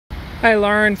Hey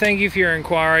Lauren, thank you for your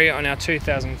inquiry on our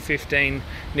 2015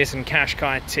 Nissan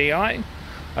Qashqai Ti. I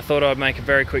thought I'd make a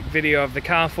very quick video of the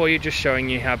car for you, just showing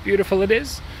you how beautiful it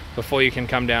is before you can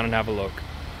come down and have a look.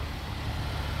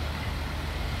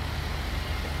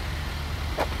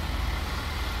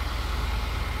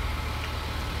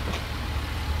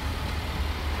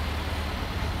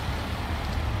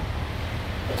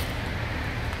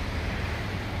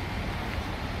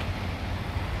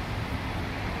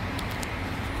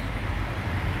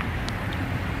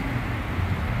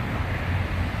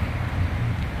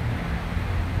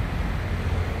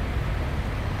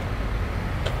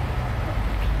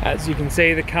 As you can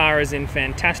see, the car is in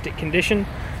fantastic condition.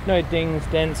 No dings,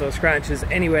 dents or scratches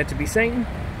anywhere to be seen.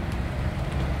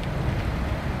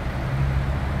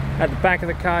 At the back of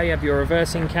the car you have your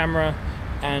reversing camera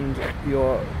and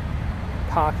your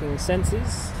parking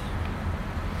sensors.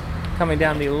 Coming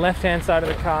down the left hand side of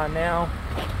the car now,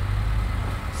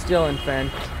 still in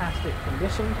fantastic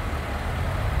condition.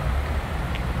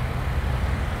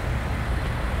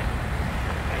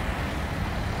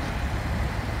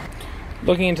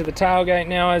 Looking into the tailgate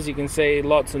now, as you can see,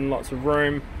 lots and lots of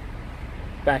room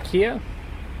back here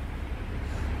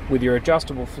with your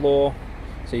adjustable floor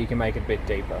so you can make it a bit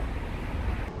deeper.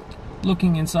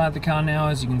 Looking inside the car now,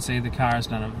 as you can see, the car has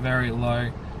done a very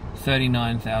low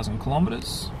 39,000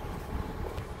 kilometers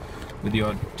with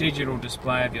your digital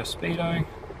display of your speedo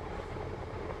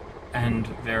and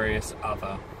various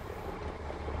other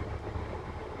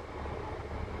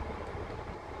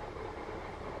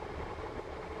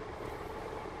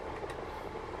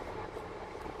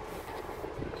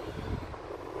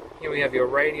Here we have your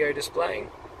radio display.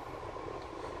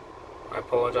 I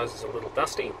apologise, it's a little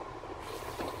dusty.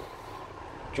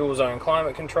 Dual zone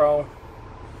climate control,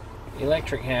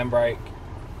 electric handbrake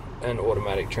and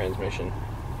automatic transmission.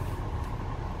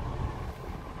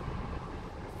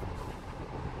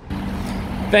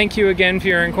 Thank you again for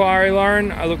your inquiry,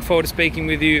 Lauren. I look forward to speaking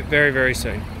with you very, very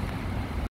soon.